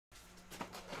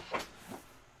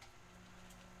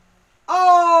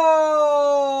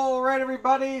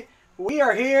everybody. We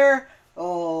are here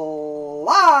live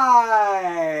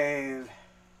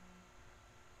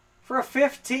for a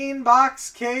 15-box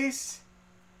case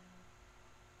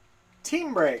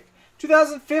team break.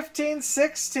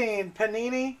 2015-16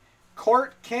 Panini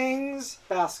Court Kings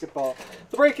basketball.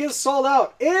 The break is sold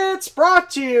out. It's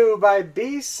brought to you by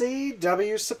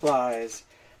BCW Supplies.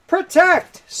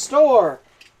 Protect, store,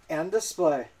 and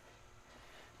display.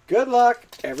 Good luck,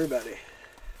 everybody.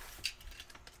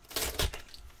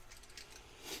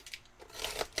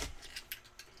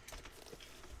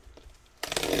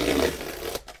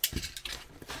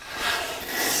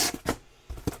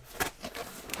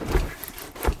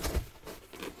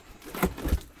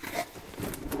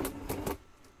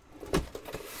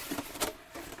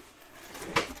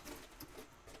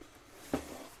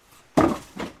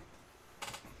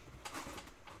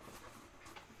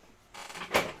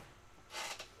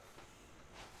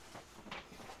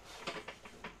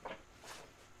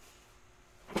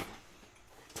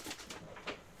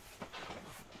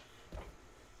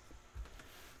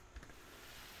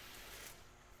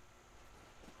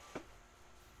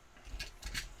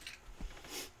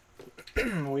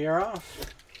 We are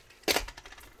off.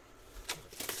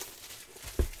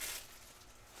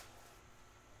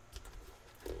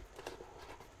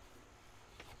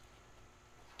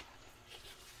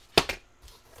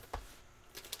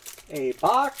 A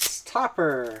box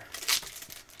topper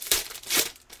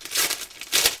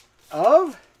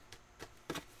of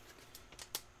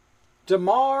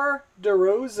DeMar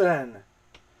DeRozan,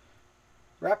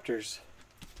 Raptors.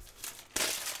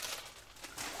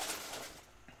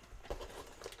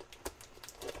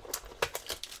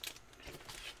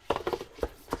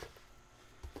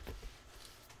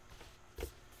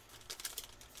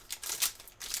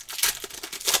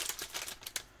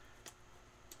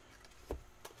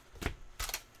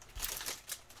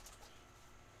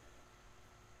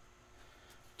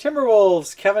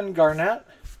 Timberwolves, Kevin Garnett.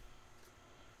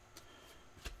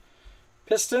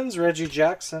 Pistons, Reggie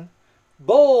Jackson.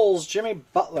 Bulls, Jimmy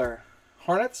Butler.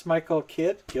 Hornets, Michael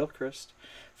Kidd-Gilchrist.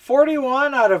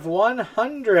 41 out of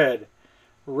 100.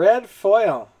 Red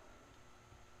foil.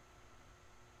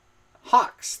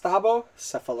 Hawks, Thabo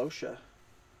Cephalosha.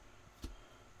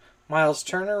 Miles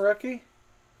Turner, rookie.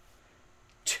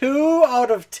 2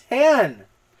 out of 10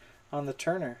 on the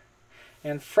Turner.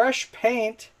 And fresh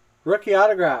paint, rookie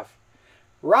autograph.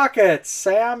 Rockets,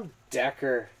 Sam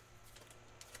Decker.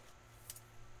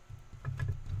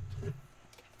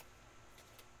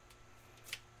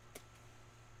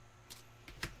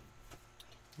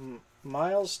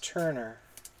 Miles Turner.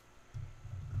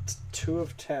 2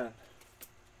 of 10.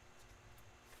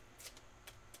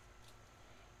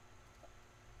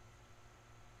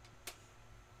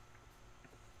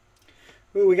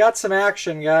 Ooh, we got some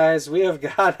action, guys. We have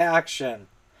got action.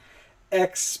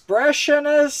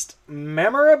 Expressionist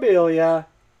memorabilia.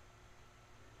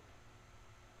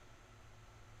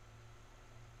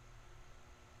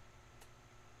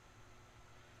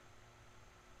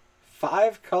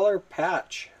 Five-color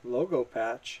patch, logo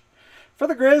patch. For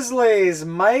the Grizzlies,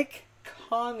 Mike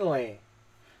Conley.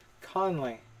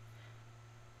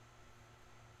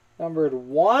 Numbered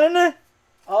 1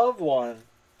 of 1.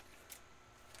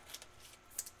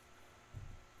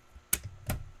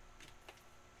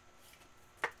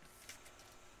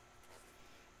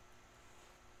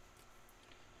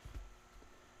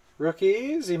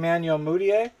 Rookies, Emmanuel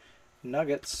Mudiay,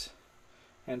 Nuggets,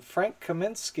 and Frank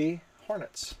Kaminsky,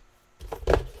 Hornets.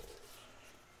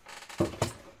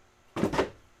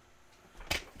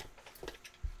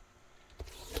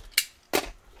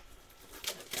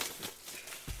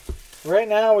 Right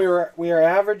now we are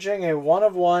averaging a 1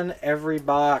 of 1 every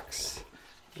box.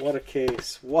 What a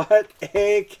case. What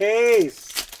a case.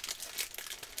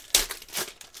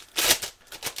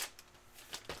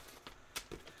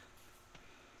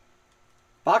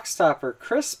 Box topper,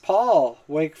 Chris Paul,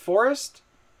 Wake Forest,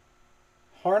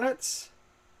 Hornets,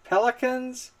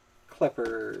 Pelicans,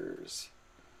 Clippers.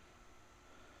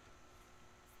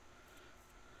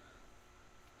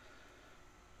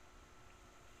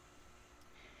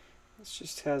 This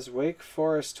just has Wake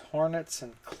Forest, Hornets,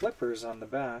 and Clippers on the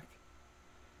back.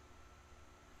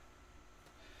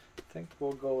 I think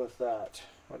we'll go with that,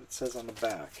 what it says on the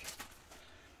back.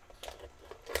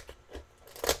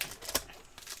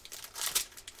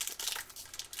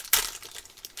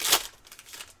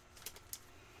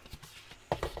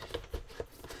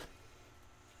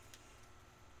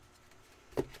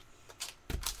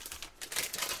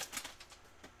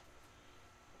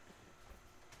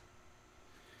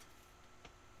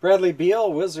 Bradley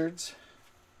Beal, Wizards.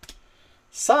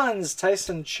 Suns,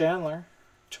 Tyson Chandler.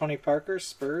 Tony Parker,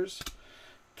 Spurs.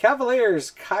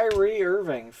 Cavaliers, Kyrie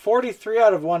Irving. 43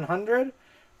 out of 100.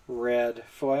 Red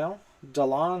foil.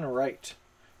 DeLon Wright.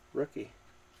 Rookie.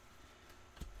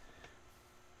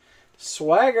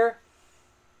 Swagger.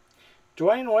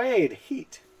 Dwayne Wade.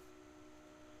 Heat.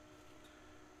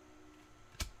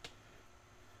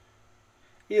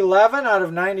 $11 out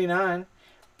of 99.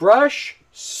 Brush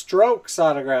Strokes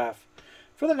autograph.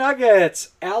 For the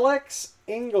Nuggets, Alex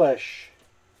English.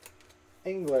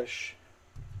 English.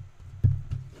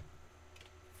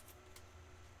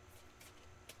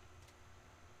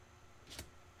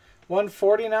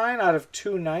 $149 out of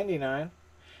 299.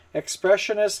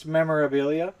 Expressionist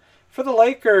memorabilia. For the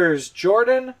Lakers,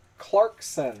 Jordan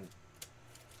Clarkson.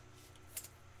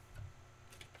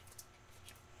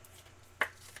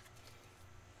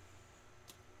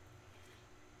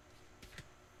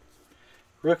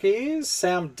 Rookies,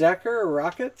 Sam Decker,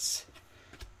 Rockets,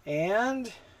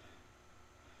 and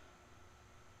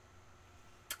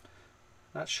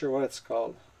not sure what it's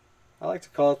called. I like to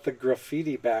call it the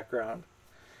graffiti background.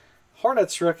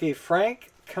 Hornets rookie, Frank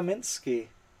Kaminsky.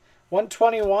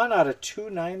 121 out of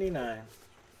 299.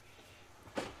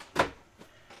 I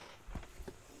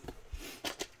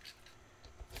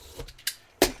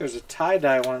think there's a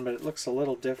tie-dye one, but it looks a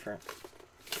little different.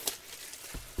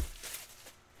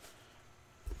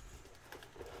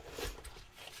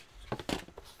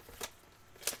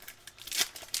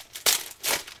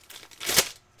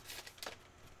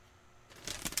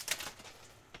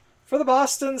 For the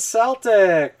Boston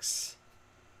Celtics,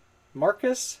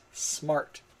 Marcus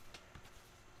Smart.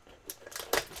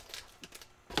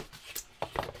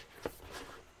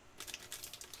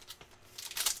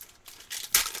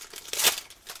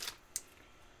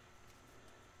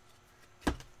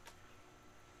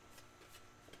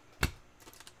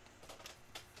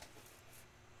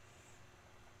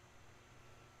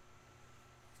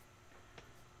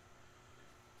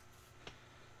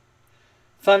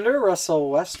 Thunder, Russell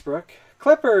Westbrook.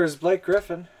 Clippers, Blake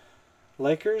Griffin.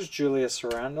 Lakers, Julius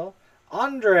Randle.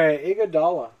 Andre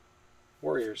Iguodala.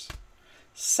 Warriors.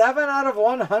 7 out of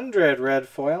 100 red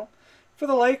foil. For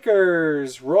the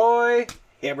Lakers, Roy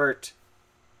Hibbert.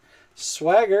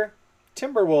 Swagger,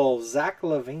 Timberwolves, Zach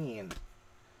LaVine.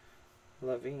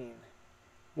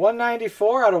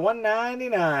 194 out of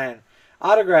 199.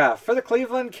 Autograph for the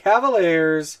Cleveland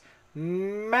Cavaliers,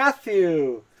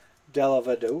 Matthew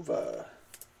Dellavedova.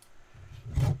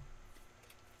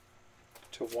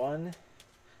 To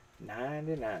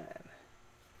 199.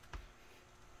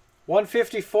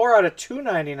 154 out of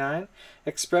 299.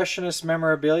 Expressionist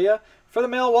memorabilia for the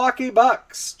Milwaukee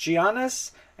Bucks, Giannis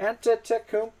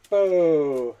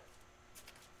Antetokounmpo.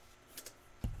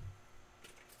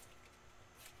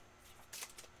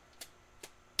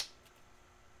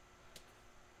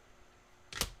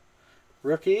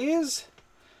 Rookies,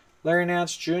 Larry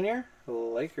Nance Jr.,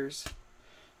 Lakers,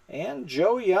 and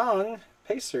Joe Young,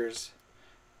 Pacers.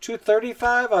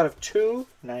 235 out of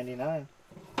 299.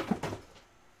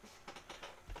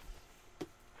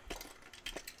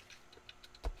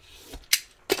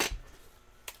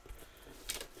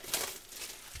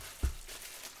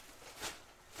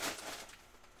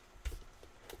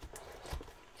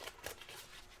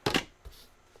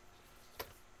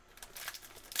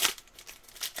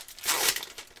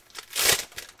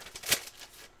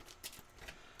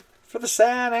 For the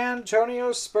San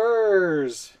Antonio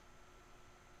Spurs,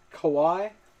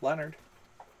 Kawhi Leonard.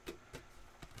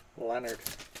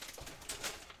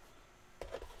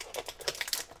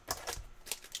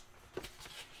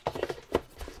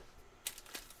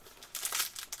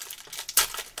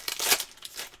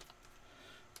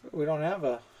 We don't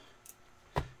have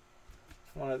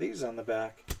one of these on the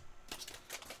back.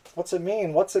 What's it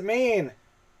mean? What's it mean?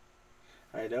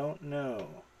 I don't know.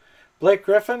 Blake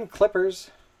Griffin,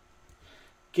 Clippers.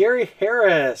 Gary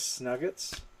Harris,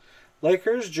 Nuggets.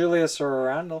 Lakers, Julius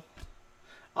Randle.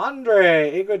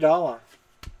 Andre Iguodala.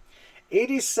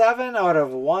 87 out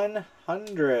of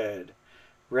 100.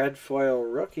 Red foil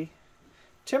rookie.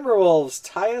 Timberwolves,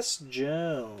 Tyus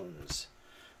Jones.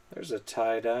 There's a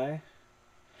tie-dye.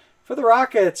 For the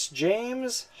Rockets,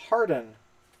 James Harden.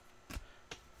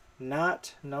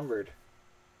 Not numbered.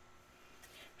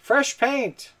 Fresh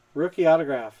paint, rookie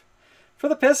autograph. For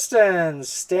the Pistons,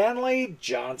 Stanley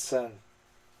Johnson.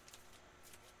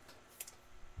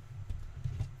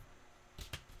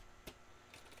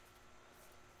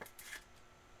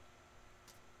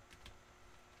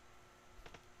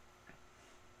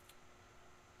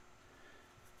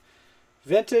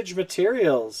 Vintage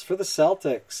materials for the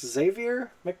Celtics,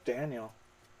 Xavier McDaniel.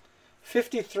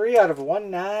 53 out of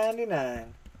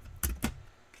 199.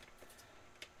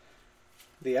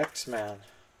 The X-Man.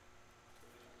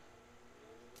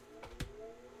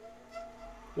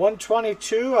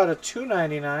 122 out of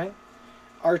 299.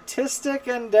 Artistic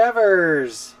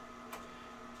Endeavors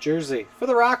jersey. For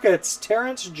the Rockets,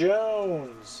 Terrence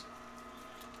Jones.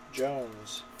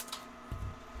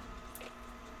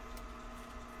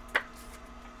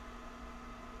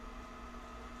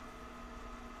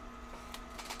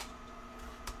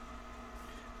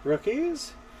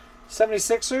 Rookies,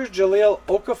 76ers, Jahlil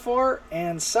Okafor,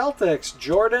 and Celtics,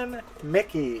 Jordan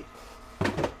Mickey.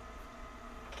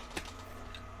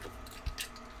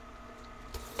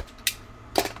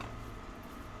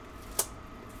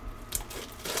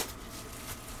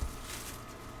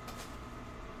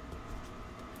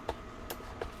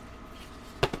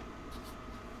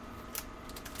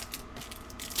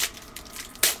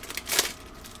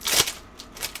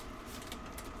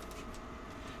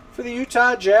 For the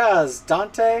Utah Jazz,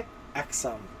 Dante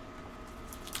Exum.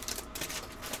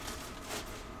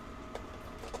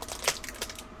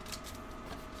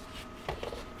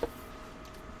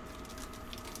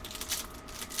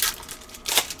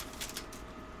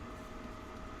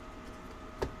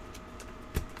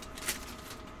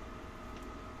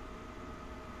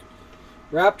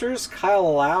 Raptors,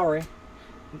 Kyle Lowry.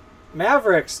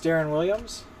 Mavericks, Darren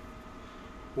Williams.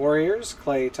 Warriors,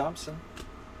 Klay Thompson.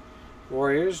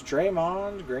 Warriors,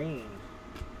 Draymond Green.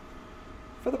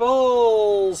 For the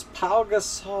Bulls, Pau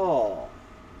Gasol.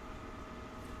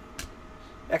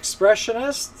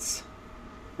 Expressionists,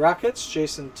 Rockets,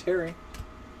 Jason Terry.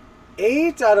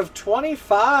 8 out of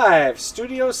 25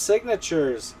 studio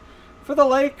signatures. For the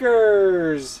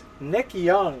Lakers, Nick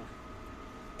Young.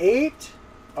 8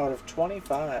 out of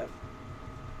 25.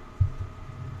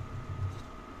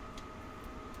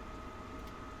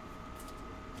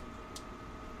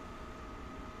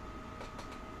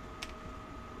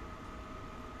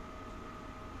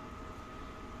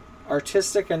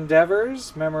 Artistic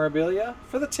Endeavors, memorabilia.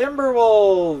 For the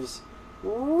Timberwolves,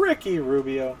 Ricky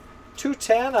Rubio.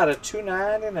 210 out of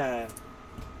 299.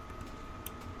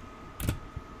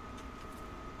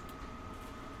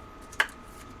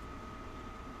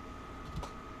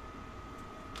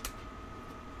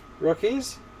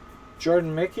 Rookies,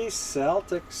 Jordan Mickey,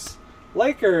 Celtics.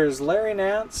 Lakers, Larry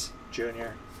Nance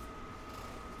Jr.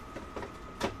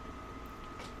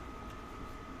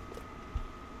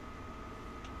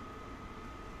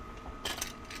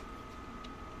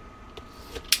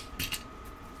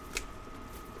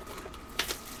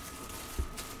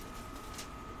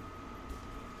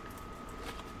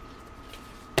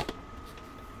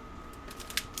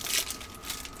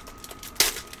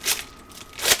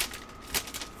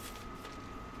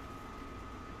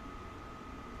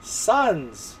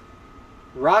 Suns,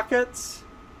 Rockets,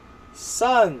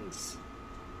 Suns,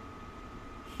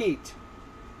 Heat.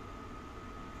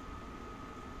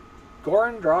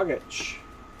 Goran Dragic.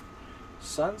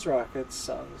 Suns, Rockets,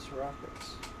 Suns,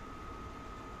 Rockets.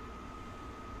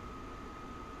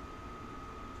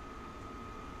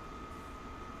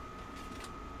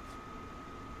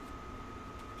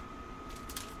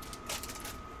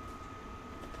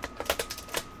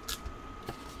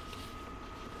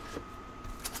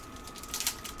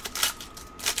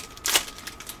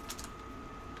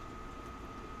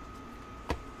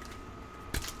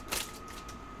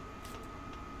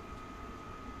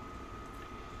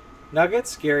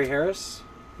 Nuggets, Gary Harris.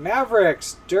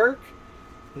 Mavericks, Dirk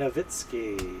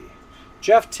Nowitzki.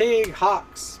 Jeff Teague,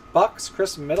 Hawks. Bucks,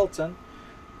 Chris Middleton.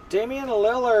 Damian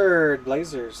Lillard,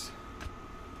 Blazers.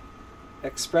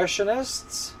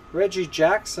 Expressionists, Reggie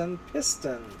Jackson,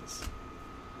 Pistons.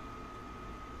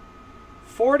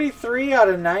 43 out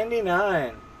of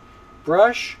 99.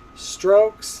 Brush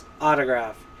Strokes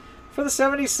autograph. For the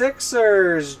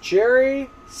 76ers, Jerry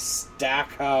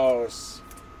Stackhouse.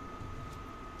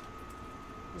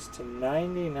 To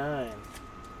 99.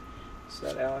 Is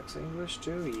that Alex English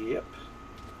too? Yep.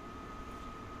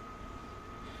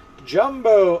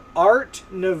 Jumbo Art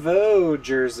Nouveau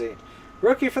jersey.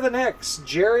 Rookie for the Knicks,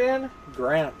 Jerian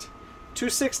Grant.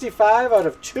 265 out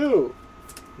of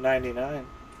 299.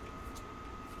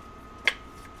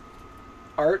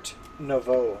 Art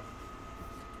Nouveau.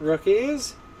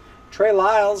 Rookies, Trey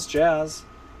Lyles, Jazz.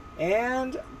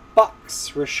 And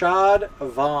Bucks, Rashad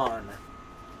Vaughn.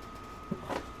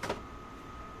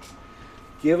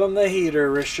 Give him the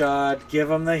heater, Rashad.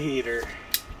 Give him the heater.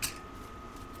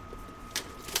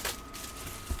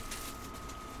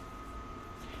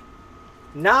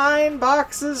 Nine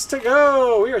boxes to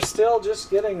go. We are still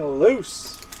just getting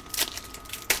loose.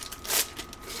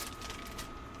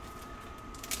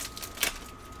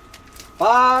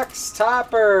 Box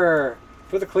topper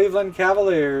for the Cleveland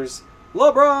Cavaliers,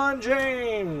 LeBron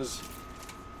James.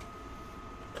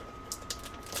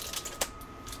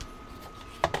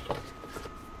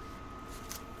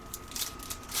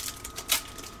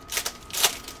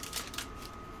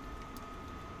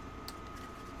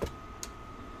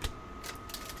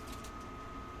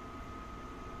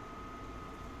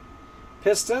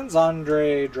 Pistons,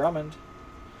 Andre Drummond.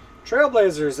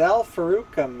 Trailblazers, Al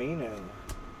Farouk Aminu.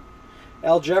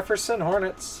 Al Jefferson,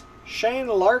 Hornets. Shane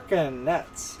Larkin,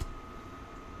 Nets.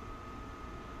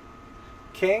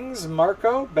 Kings,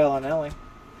 Marco Bellinelli.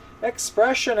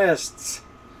 Expressionists,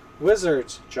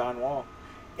 Wizards, John Wall.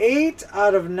 8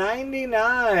 out of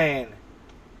 99.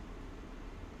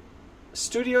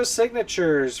 Studio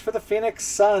signatures for the Phoenix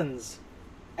Suns.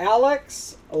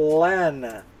 Alex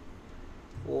Len.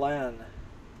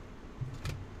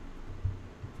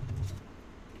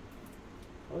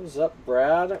 What is up,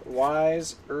 Brad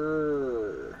Wise?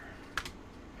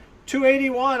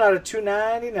 281 out of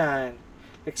 299.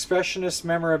 Expressionist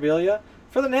memorabilia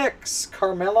for the Knicks.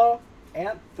 Carmelo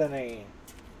Anthony.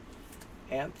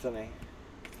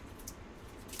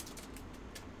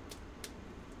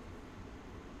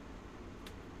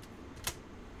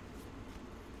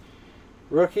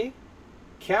 Rookie,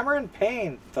 Cameron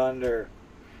Payne, Thunder.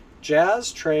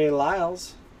 Jazz, Trey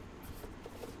Lyles.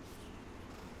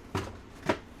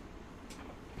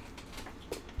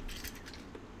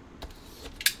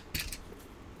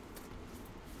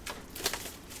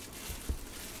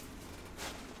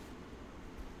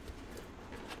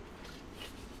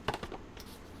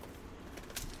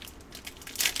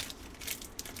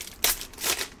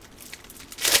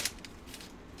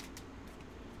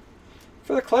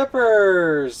 For the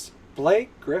Clippers, Blake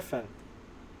Griffin.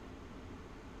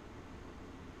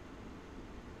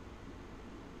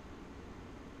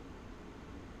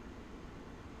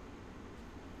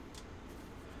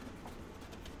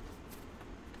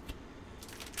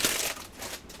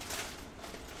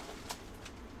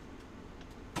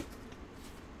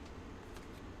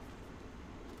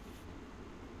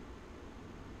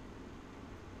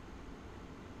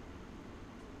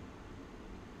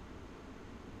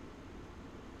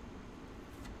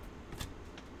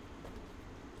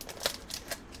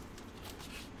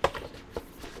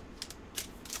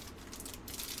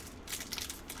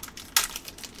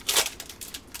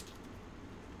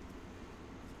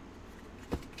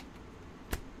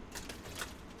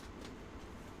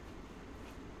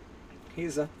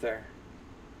 He's up there.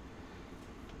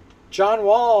 John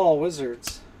Wall,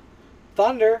 Wizards.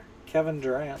 Thunder, Kevin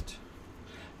Durant.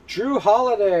 Drew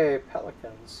Holiday,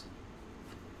 Pelicans.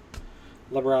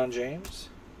 LeBron James.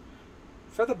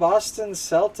 For the Boston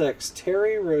Celtics,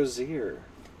 Terry Rozier.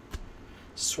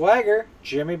 Swagger,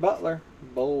 Jimmy Butler,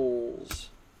 Bulls.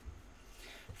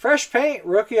 Fresh paint,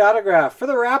 rookie autograph for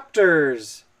the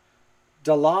Raptors,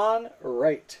 DeLon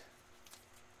Wright.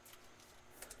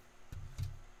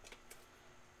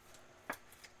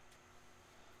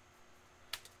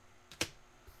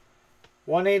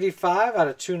 $185 out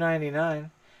of $299.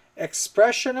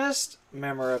 Expressionist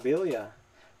memorabilia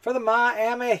for the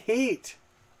Miami Heat,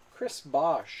 Chris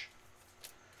Bosh.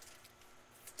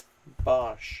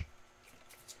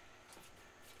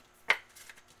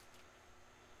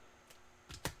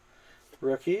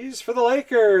 Rookies for the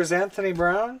Lakers, Anthony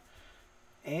Brown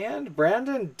and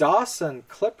Brandon Dawson,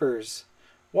 Clippers.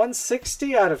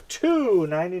 160 out of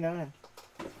 299.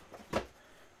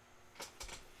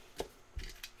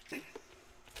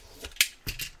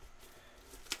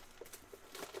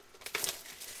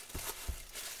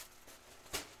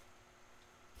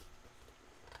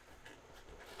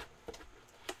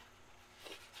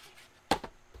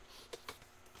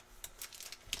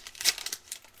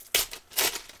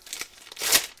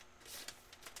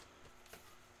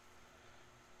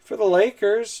 For the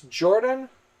Lakers, Jordan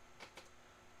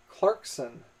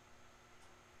Clarkson.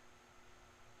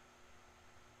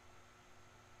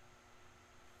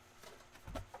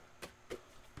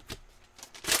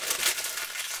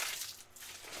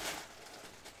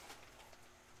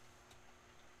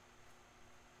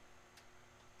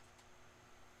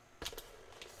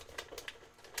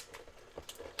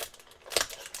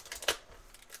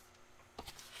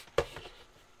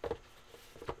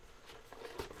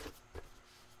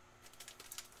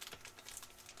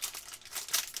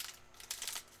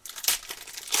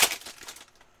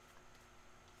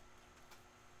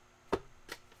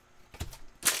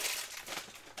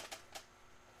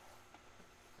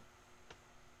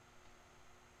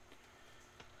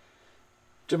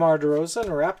 DeMar DeRozan,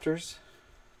 Raptors.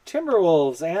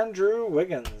 Timberwolves, Andrew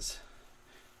Wiggins.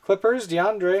 Clippers,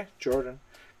 DeAndre Jordan.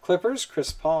 Clippers,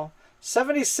 Chris Paul.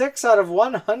 76 out of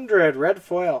 100, red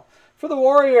foil. For the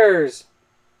Warriors,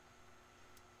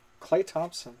 Klay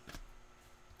Thompson.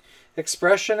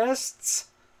 Expressionists,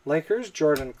 Lakers,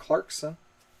 Jordan Clarkson.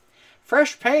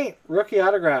 Fresh paint, rookie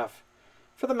autograph.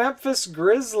 For the Memphis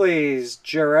Grizzlies,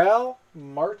 Jarrell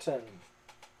Martin.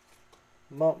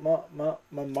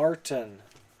 Martin.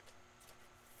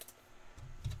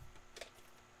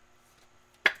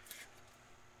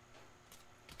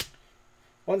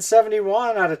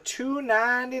 171 out of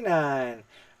 299.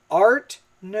 Art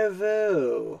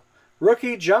Nouveau.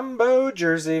 Rookie Jumbo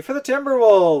Jersey for the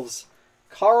Timberwolves.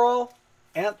 Karl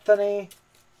Anthony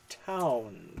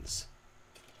Towns.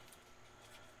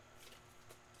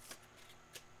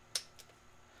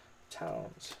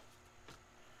 Towns.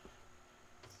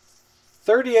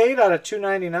 38 out of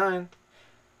 299.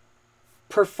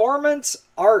 Performance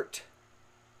Art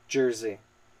Jersey.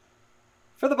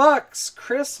 For the Bucks,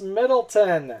 Chris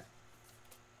Middleton.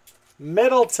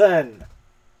 Middleton.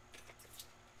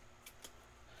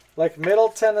 Like Middle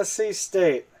Tennessee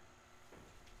State.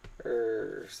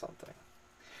 Or something.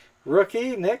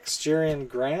 Rookie, Knicks, Jerian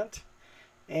Grant.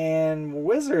 And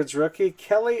Wizards rookie,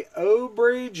 Kelly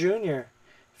Oubre Jr.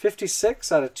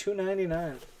 56 out of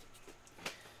 299.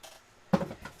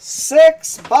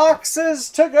 6 boxes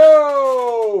to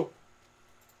go!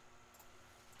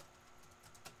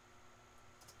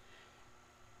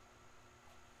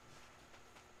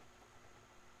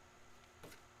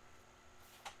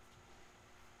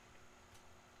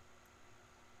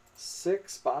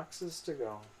 Six boxes to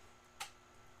go.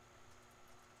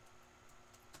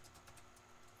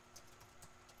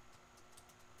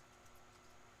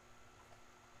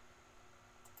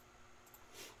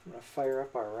 I'm going to fire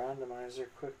up our randomizer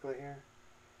quickly here.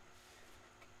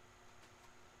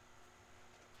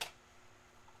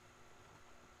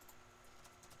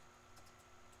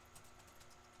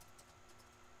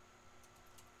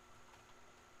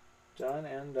 Done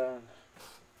and done.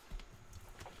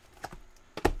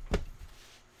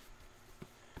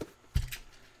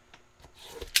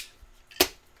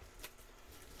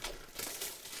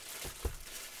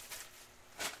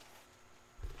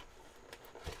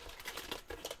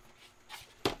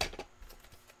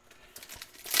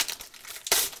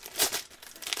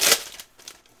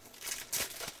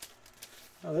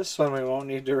 Oh, this one we won't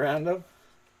need to random.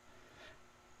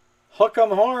 Hook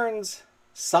 'em Horns,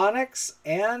 Sonics,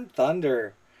 and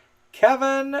Thunder.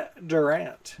 Kevin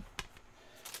Durant.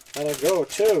 That'll go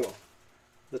to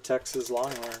the Texas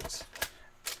Longhorns.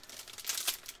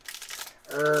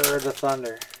 The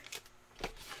Thunder.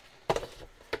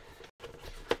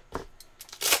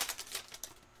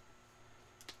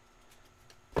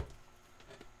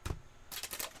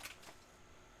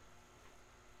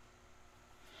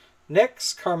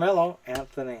 Knicks, Carmelo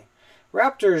Anthony.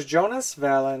 Raptors, Jonas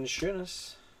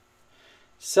Valanciunas.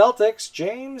 Celtics,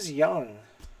 James Young.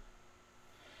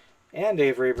 And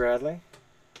Avery Bradley.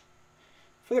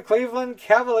 For the Cleveland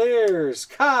Cavaliers,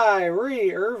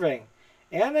 Kyrie Irving.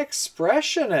 And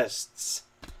Expressionists.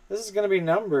 This is going to be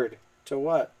numbered to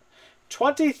what?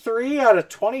 23 out of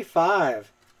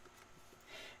 25.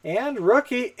 And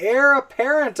rookie heir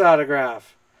apparent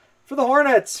autograph. For the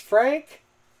Hornets, Frank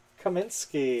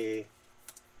Kaminsky.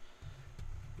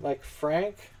 Like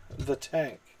Frank the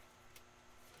Tank.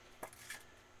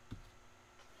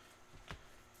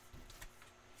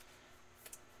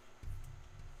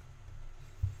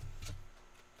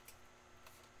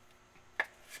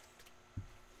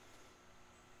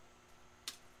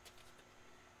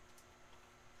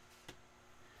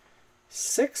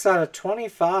 Six out of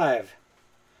 25.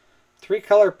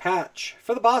 3-color patch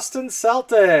for the Boston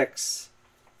Celtics.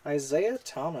 Isaiah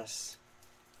Thomas.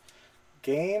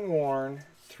 Game worn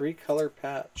 3-color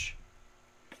patch.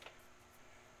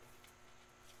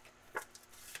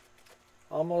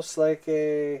 Almost like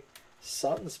a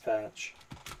Suns patch.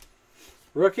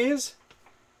 Rookies.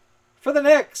 For the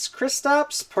Knicks,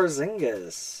 Kristaps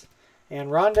Porzingis. And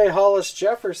Rondé Hollis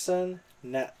Jefferson,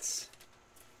 Nets.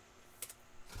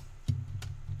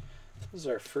 This is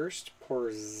our first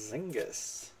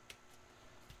Porzingis.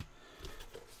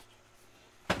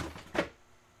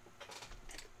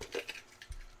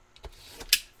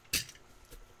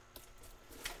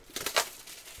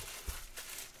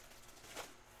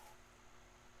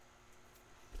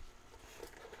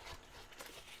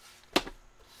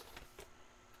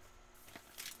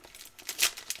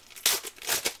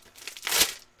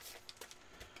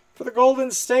 For the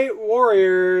Golden State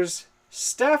Warriors,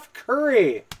 Steph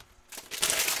Curry.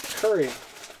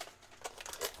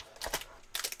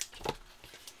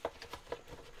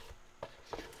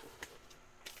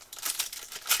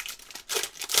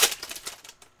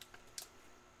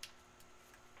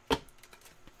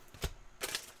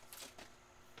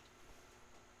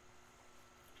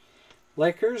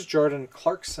 Lakers, Jordan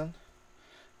Clarkson.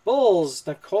 Bulls,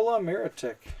 Nikola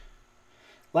Mirotic.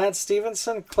 Lance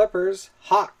Stevenson, Clippers,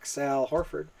 Hawks, Al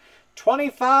Horford.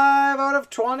 25 out of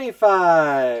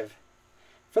 25.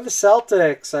 For the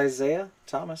Celtics, Isaiah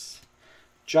Thomas.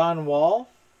 John Wall,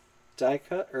 die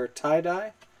cut or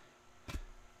tie-dye.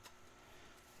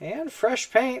 And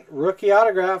fresh paint, rookie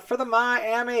autograph for the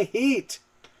Miami Heat,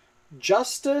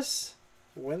 Justice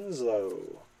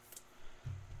Winslow.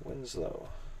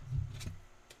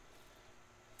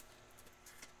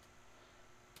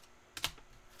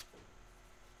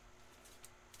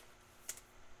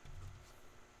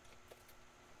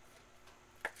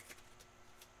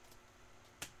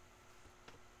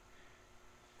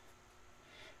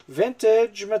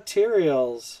 Vintage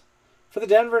materials for the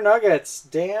Denver Nuggets,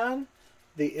 Dan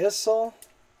the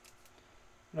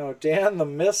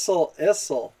Missile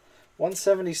Issel.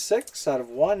 176 out of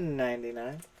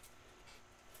 199.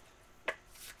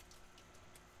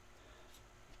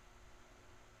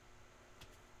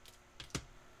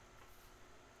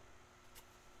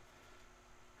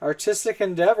 Artistic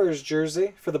Endeavors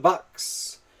jersey for the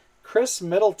Bucks, Chris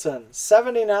Middleton.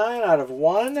 79 out of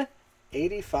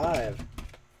 185.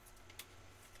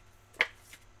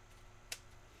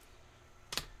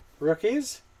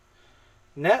 Rookies,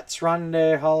 Nets,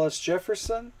 Rondé Hollis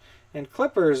Jefferson, and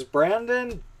Clippers,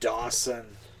 Brandon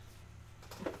Dawson.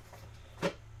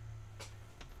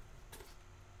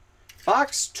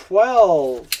 Box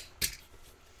 12.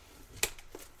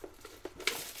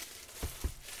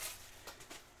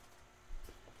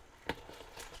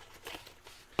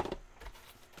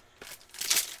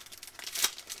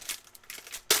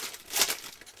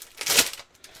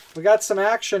 We got some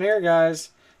action here, guys.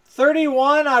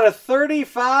 31 out of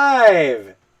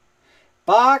 35.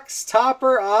 Box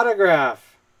topper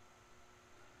autograph.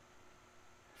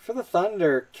 For the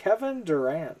Thunder, Kevin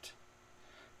Durant.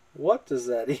 What does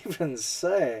that even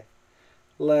say?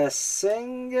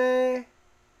 Lesenge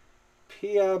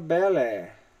Piabele. I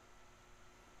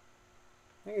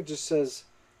think it just says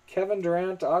Kevin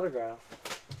Durant autograph.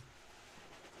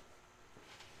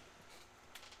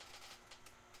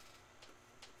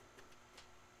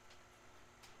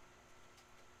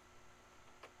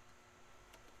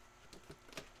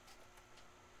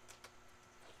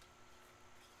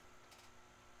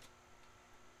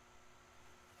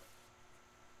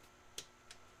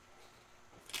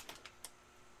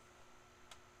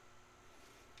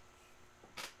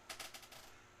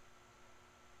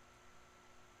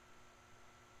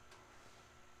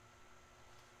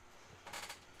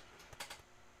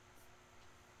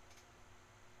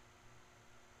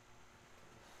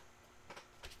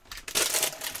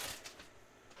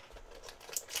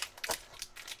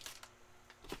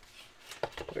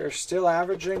 We're still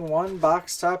averaging one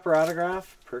box topper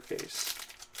autograph per case.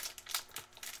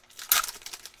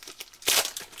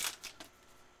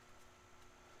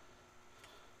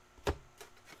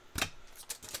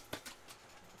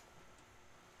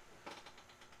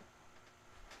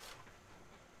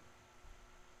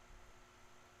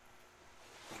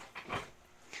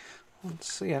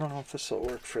 Let's see, I don't know if this will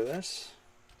work for this.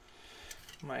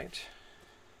 Might.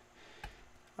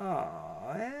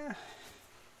 Oh, yeah.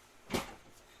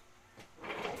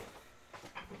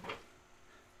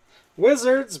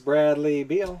 Wizards, Bradley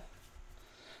Beal.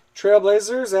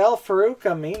 Trailblazers, Al Farouk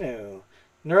Aminu.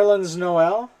 Nerlens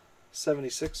Noel,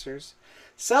 76ers.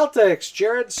 Celtics,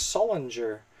 Jared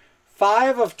Sullinger.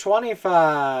 5 of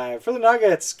 25. For the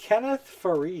Nuggets, Kenneth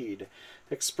Farid.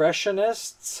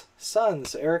 Expressionists,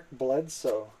 Suns, Eric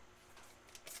Bledsoe.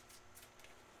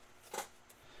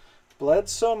 Bled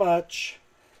so much,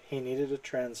 he needed a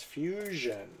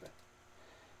transfusion.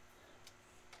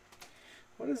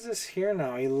 What is this here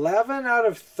now? 11 out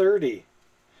of 30.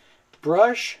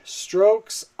 Brush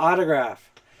Strokes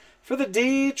autograph. For the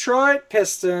Detroit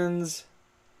Pistons,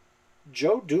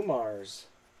 Joe Dumars.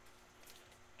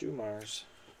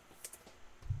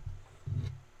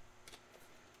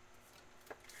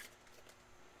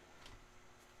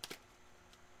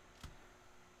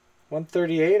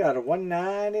 138 out of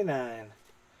 199.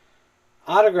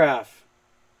 Autograph.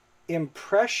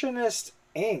 Impressionist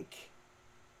ink.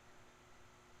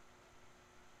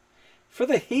 For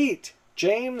the Heat,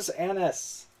 James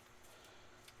Ennis.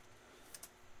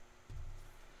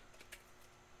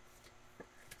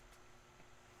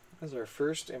 This is our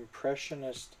first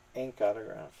Impressionist ink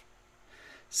autograph.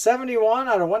 71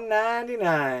 out of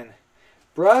 199.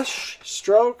 Brush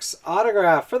Strokes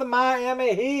autograph for the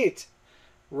Miami Heat,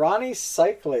 Ronnie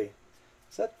Cycli.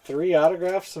 Is that 3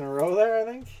 autographs in a row there, I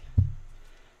think?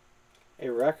 A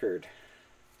record.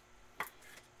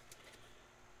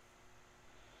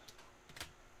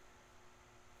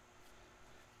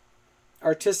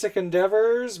 Artistic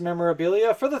Endeavors,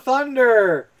 memorabilia for the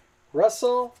Thunder,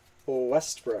 Russell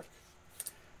Westbrook.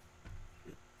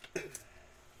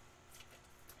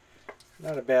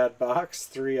 Not a bad box,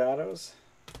 3 autos.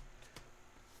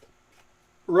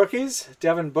 Rookies,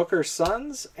 Devin Booker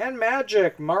Suns, and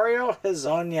Magic, Mario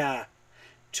Hezonja.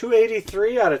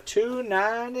 283 out of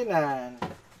 299.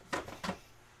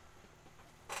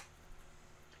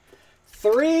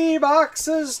 3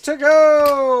 boxes to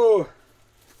go.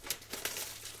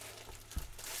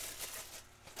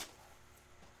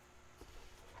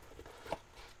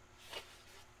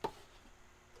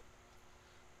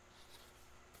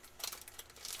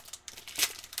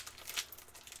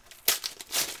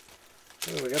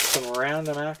 Ooh, we got some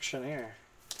random action here.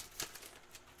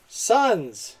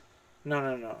 Suns.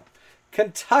 No.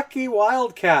 Kentucky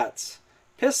Wildcats.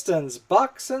 Pistons,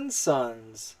 Bucks, and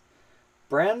Suns.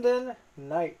 Brandon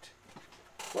Knight.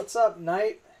 What's up,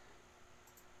 Knight?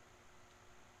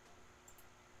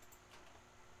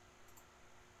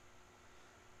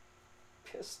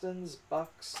 Pistons,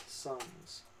 Bucks,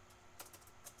 Suns.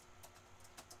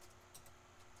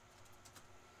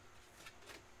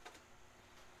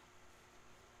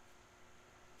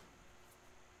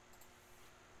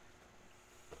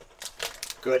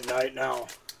 Good night now.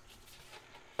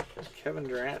 Kevin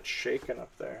Durant shaking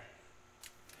up there.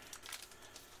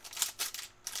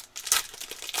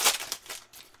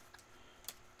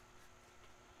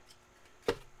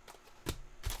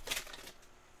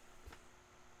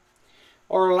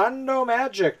 Orlando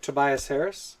Magic, Tobias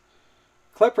Harris.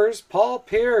 Clippers, Paul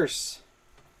Pierce.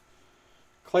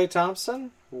 Klay Thompson,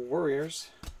 Warriors.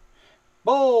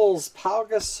 Bulls, Pau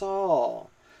Gasol.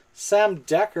 Sam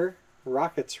Decker,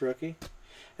 Rockets rookie.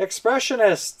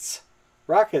 Expressionists,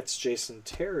 Rockets, Jason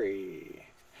Terry.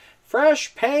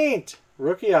 Fresh Paint,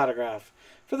 rookie autograph.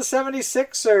 For the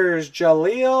 76ers,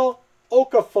 Jahlil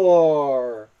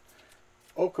Okafor.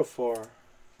 Okafor.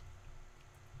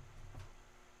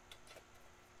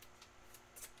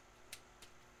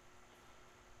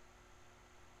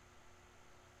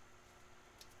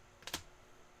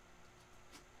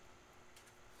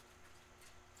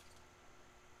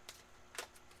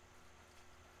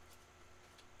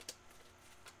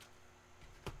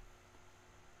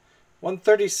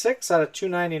 $136 out of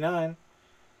 $299.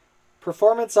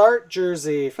 Performance art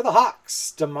jersey for the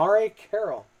Hawks, Damari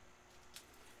Carroll.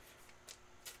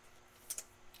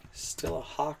 Still a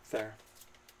Hawk there.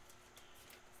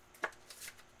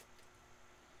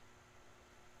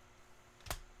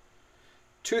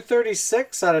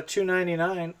 $236 out of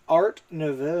 $299. Art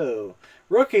Nouveau.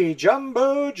 Rookie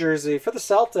jumbo jersey for the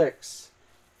Celtics,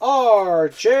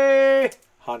 R.J.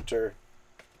 Hunter.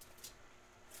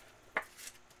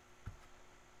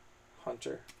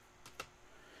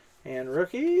 And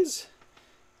rookies,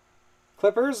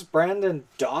 Clippers, Brandon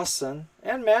Dawson,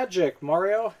 and Magic,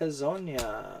 Mario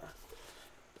Hezonja.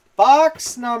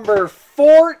 Box number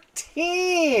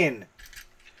 14.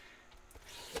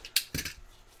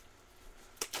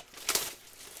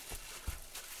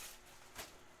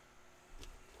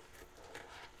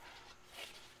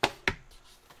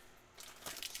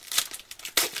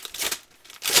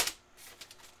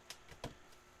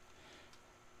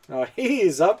 Oh,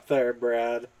 he's up there,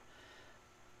 Brad.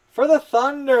 For the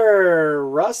Thunder,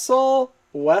 Russell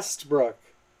Westbrook.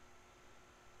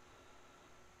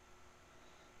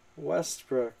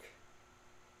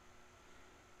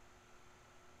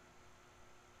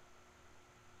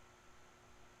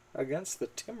 Against the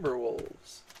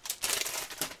Timberwolves.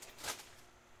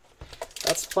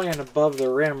 That's playing above the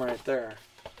rim right there.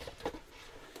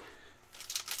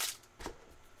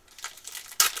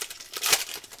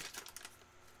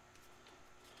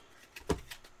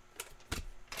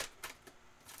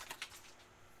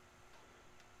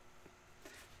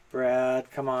 Brad,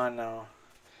 come on now.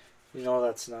 You know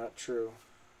that's not true.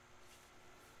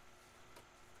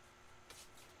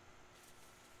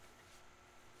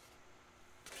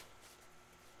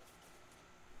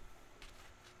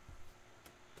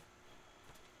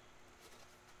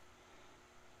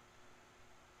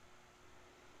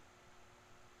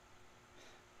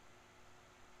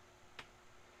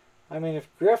 I mean, if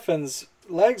Griffin's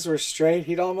legs were straight,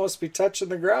 he'd almost be touching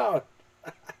the ground.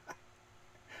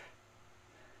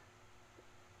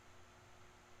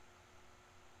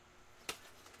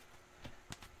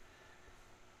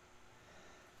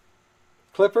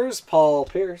 Clippers, Paul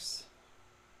Pierce.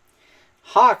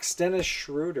 Hawks, Dennis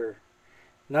Schroeder.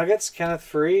 Nuggets, Kenneth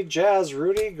Faried. Jazz,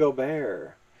 Rudy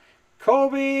Gobert.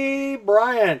 Kobe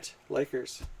Bryant,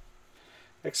 Lakers.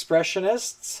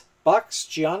 Expressionists, Bucks,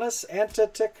 Giannis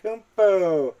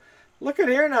Antetokounmpo. Look at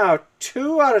here now,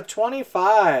 2 out of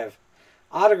 25.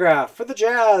 Autograph for the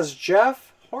Jazz,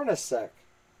 Jeff Hornacek.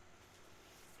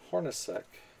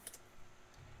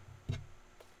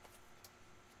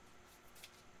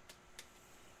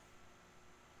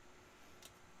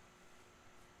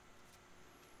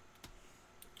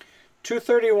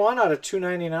 $231 out of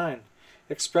 $299.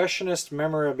 Expressionist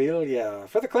memorabilia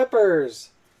for the Clippers,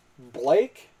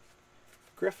 Blake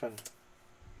Griffin.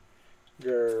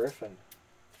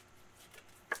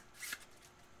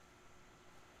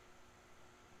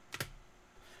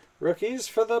 Rookies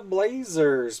for the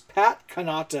Blazers, Pat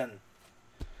Connaughton.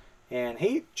 And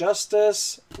Heat,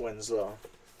 Justice Winslow.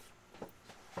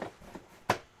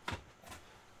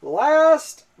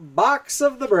 Last box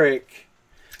of the break.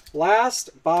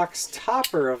 Last box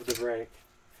topper of the break.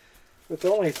 With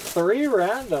only 3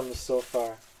 randoms so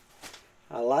far.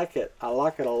 I like it. I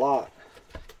like it a lot.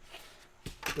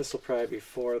 This will probably be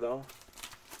 4 though.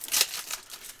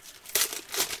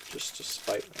 Just to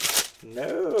spite me.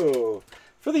 No.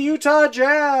 For the Utah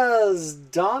Jazz,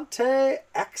 Dante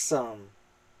Exum.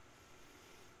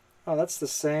 Oh, that's the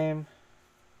same.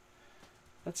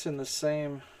 That's in the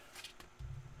same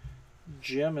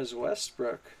gym as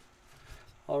Westbrook.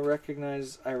 I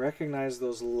recognize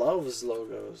those Loves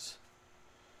logos.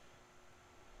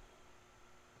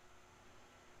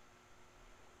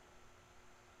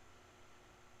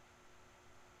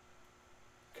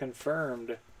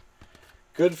 Confirmed.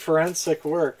 Good forensic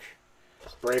work,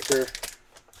 Breaker.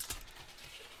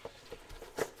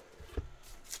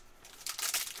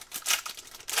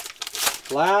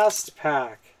 Last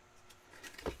pack.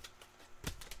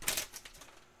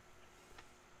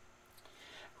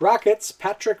 Rockets,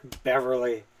 Patrick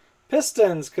Beverly.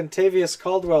 Pistons, Contavious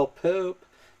Caldwell-Pope.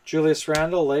 Julius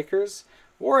Randle, Lakers.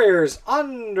 Warriors,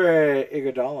 Andre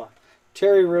Iguodala.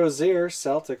 Terry Rozier,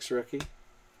 Celtics rookie.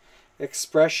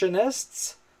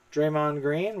 Expressionists, Draymond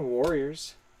Green,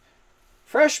 Warriors.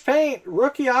 Fresh paint,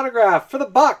 rookie autograph for the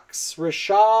Bucks,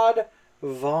 Rashad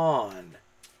Vaughn.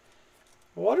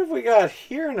 What have we got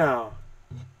here now?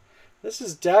 This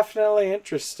is definitely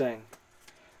interesting.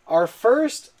 Our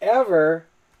first ever,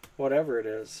 whatever it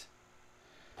is.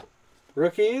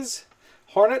 Rookies,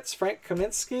 Hornets, Frank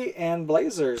Kaminsky, and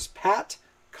Blazers, Pat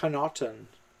Connaughton.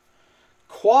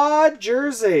 Quad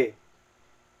jersey,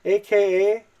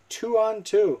 a.k.a.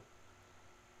 2-on-2.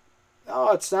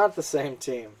 Oh, it's not the same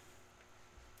team.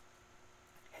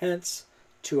 Hence,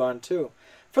 2-on-2.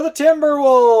 For the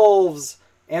Timberwolves,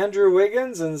 Andrew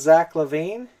Wiggins and Zach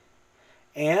LaVine.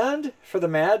 And for the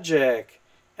Magic,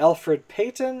 Elfrid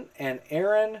Payton and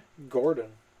Aaron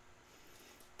Gordon.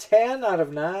 10 out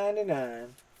of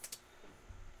 99.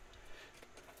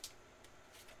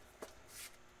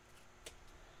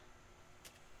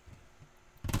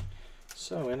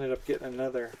 So, ended up getting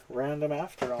another random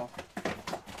after all.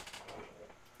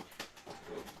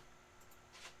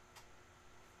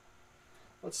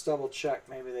 Let's double check.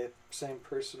 Maybe the same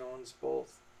person owns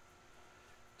both.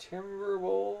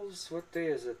 Timberwolves. What day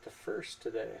is it? The 1st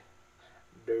today.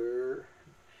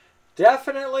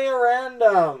 Definitely a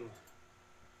random.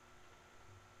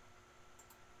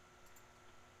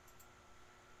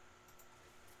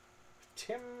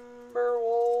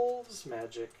 Timberwolves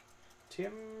Magic.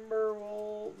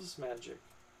 Timberwolves Magic.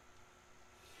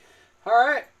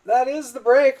 Alright, that is the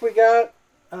break. We got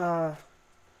 4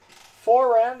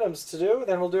 randoms to do,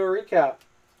 then we'll do a recap.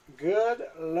 Good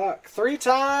luck. 3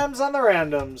 times on the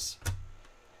randoms.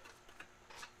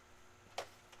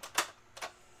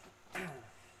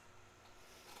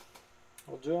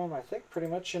 We'll do them, I think, pretty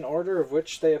much in order of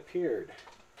which they appeared.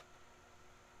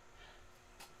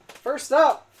 First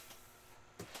up,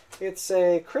 it's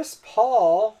a Chris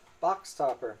Paul box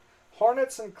topper.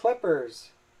 Hornets and Clippers.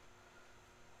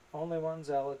 Only one's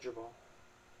eligible.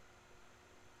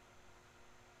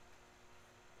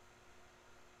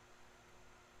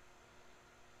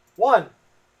 One,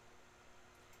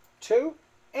 2,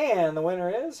 and the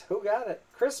winner is, who got it?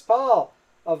 Chris Paul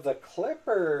of the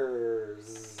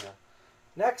Clippers.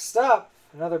 Next up,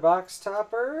 another box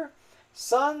topper.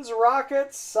 Suns,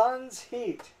 Rockets, Suns,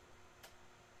 Heat.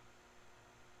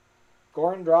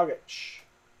 Goran Dragic.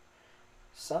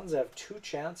 Suns have 2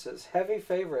 chances. Heavy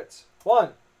favorites.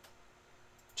 1,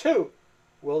 2.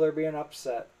 Will there be an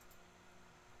upset?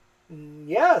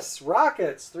 Yes,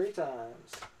 Rockets 3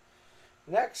 times.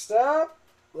 Next up,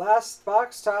 last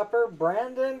box topper,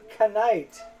 Brandon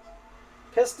Knight.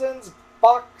 Pistons,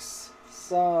 Bucks,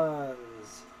 Suns.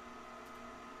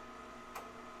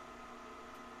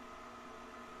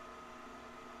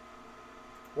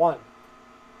 1,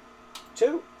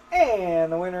 2,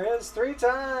 and the winner is 3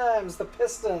 times the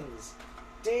Pistons,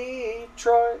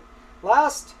 Detroit.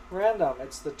 Last random,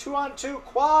 it's the 2-on-2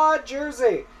 quad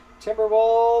jersey,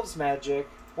 Timberwolves Magic.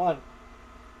 1,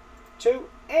 2,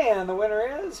 and the winner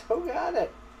is, who got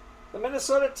it? The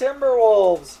Minnesota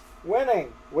Timberwolves,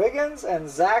 winning Wiggins and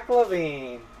Zach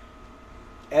LaVine,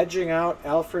 edging out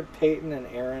Elfrid Payton and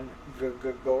Aaron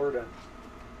Gordon.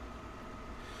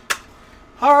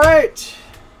 All right.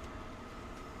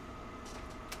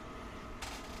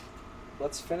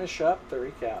 let's finish up the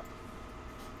recap.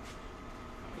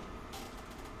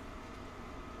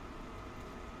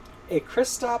 A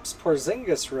Kristaps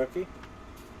Porzingis rookie.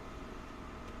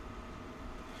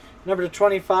 Number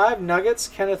 25, Nuggets,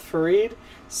 Kenneth Faried.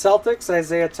 Celtics,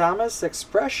 Isaiah Thomas.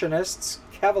 Expressionists,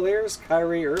 Cavaliers,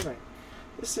 Kyrie Irving.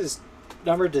 This is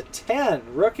numbered to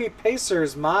 10. Rookie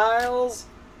Pacers, Miles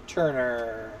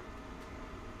Turner.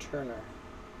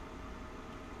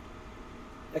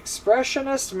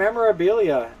 Expressionist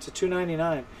memorabilia to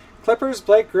 $2.99. Clippers,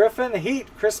 Blake Griffin. Heat,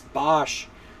 Chris Bosh.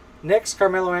 Knicks,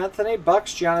 Carmelo Anthony.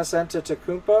 Bucks, Giannis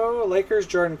Antetokounmpo. Lakers,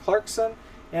 Jordan Clarkson.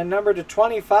 And number to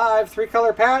 25,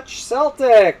 three-color patch,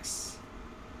 Celtics.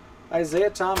 Isaiah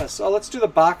Thomas. Oh, let's do the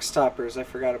box toppers. I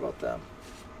forgot about them.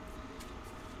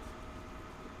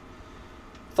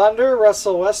 Thunder,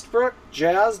 Russell Westbrook.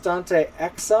 Jazz, Dante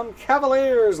Exum.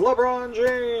 Cavaliers, LeBron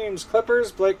James.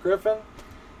 Clippers, Blake Griffin.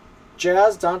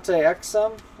 Jazz, Dante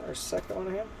Exum. Our second one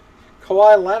of him.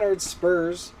 Kawhi Leonard,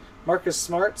 Spurs. Marcus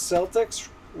Smart, Celtics.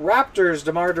 Raptors,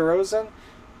 DeMar DeRozan.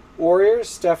 Warriors,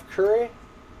 Steph Curry.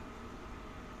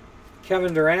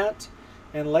 Kevin Durant.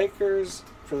 And Lakers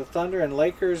for the Thunder. And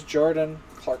Lakers, Jordan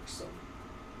Clarkson.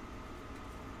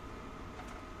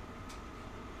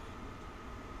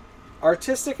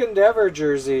 Artistic Endeavor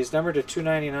jerseys, numbered to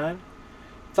 $2.99.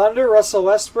 Thunder, Russell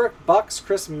Westbrook. Bucks,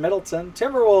 Chris Middleton.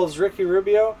 Timberwolves, Ricky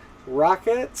Rubio.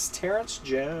 Rockets, Terrence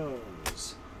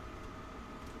Jones.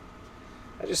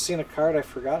 I just seen a card I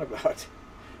forgot about.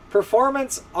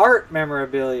 Performance Art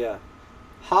memorabilia.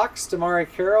 Hawks, Damari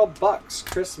Carroll. Bucks,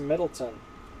 Chris Middleton.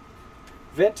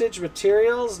 Vintage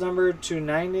Materials, numbered to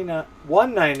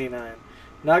 $199.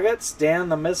 Nuggets, Dan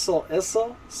the Missile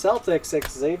Issel. Celtics,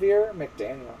 Xavier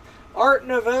McDaniel. Art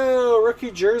Nouveau,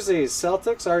 rookie jerseys.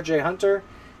 Celtics, R.J. Hunter.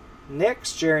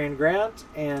 Knicks, Jerian Grant.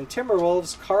 And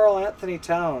Timberwolves, Karl Anthony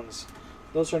Towns.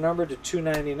 Those are numbered to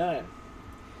 $2.99.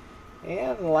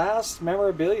 And last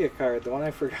memorabilia card, the one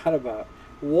I forgot about.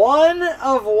 1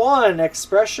 of 1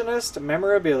 Expressionist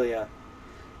memorabilia.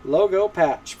 Logo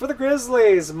patch. For the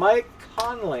Grizzlies, Mike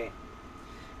Conley.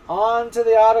 On to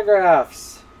the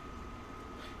autographs.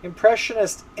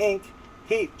 Impressionist ink,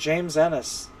 Heat, James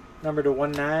Ennis. Number to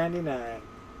 $199.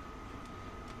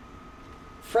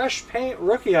 Fresh paint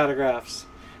rookie autographs.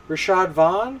 Rashad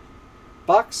Vaughn.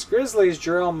 Bucks, Grizzlies,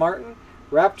 Jarrell Martin.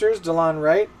 Raptors, DeLon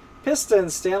Wright.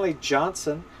 Pistons, Stanley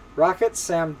Johnson. Rockets,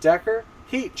 Sam Decker.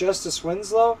 Heat, Justice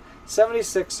Winslow.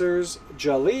 76ers,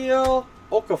 Jahlil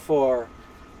Okafor.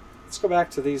 Let's go back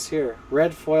to these here.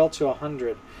 Red foil to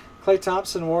 100. Klay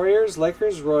Thompson, Warriors.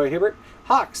 Lakers, Roy Hibbert.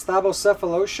 Hawks, Thabo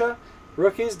Cephalosha.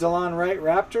 Rookies, DeLon Wright,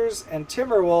 Raptors. And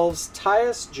Timberwolves,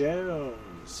 Tyus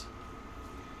Jones.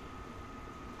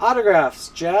 Autographs,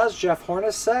 Jazz, Jeff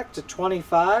Hornacek to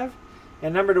 25.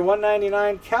 And number to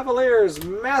 199, Cavaliers,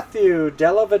 Matthew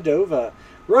Dellavedova.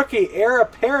 Rookie heir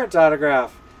apparent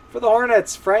autograph for the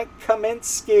Hornets, Frank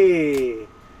Kaminsky.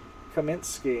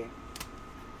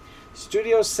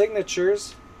 Studio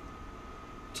signatures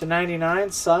to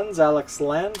 99, Suns, Alex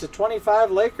Len. To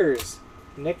 25, Lakers,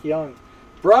 Nick Young.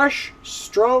 Brush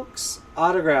strokes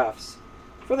autographs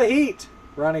for the Heat,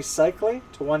 Ronnie Cycli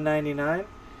to 199.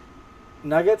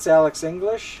 Nuggets, Alex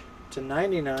English to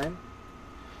 99.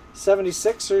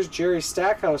 76ers, Jerry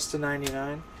Stackhouse to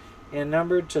 99. And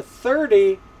numbered to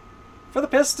 30 for the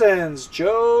Pistons,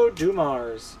 Joe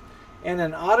Dumars. And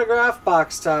an autograph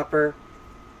box topper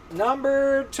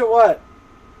numbered to what?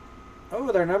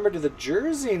 Oh, they're numbered to the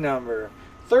jersey number.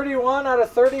 31 out of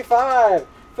 35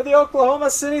 for the Oklahoma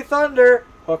City Thunder.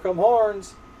 Hook 'em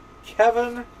horns,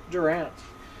 Kevin Durant.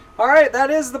 All right,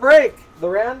 that is the break. The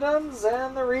randoms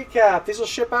and the recap. These will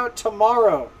ship out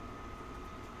tomorrow.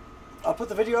 I'll put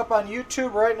the video up on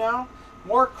YouTube right now.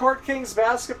 More Court Kings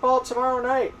basketball tomorrow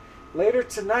night. Later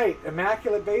tonight,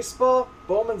 Immaculate Baseball,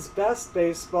 Bowman's Best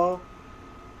Baseball,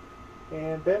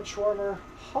 and Benchwarmer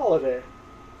Holiday.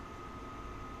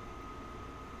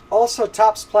 Also,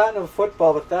 Topps Platinum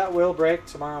Football, but that will break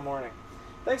tomorrow morning.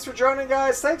 Thanks for joining,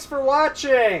 guys. Thanks for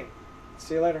watching.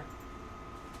 See you later.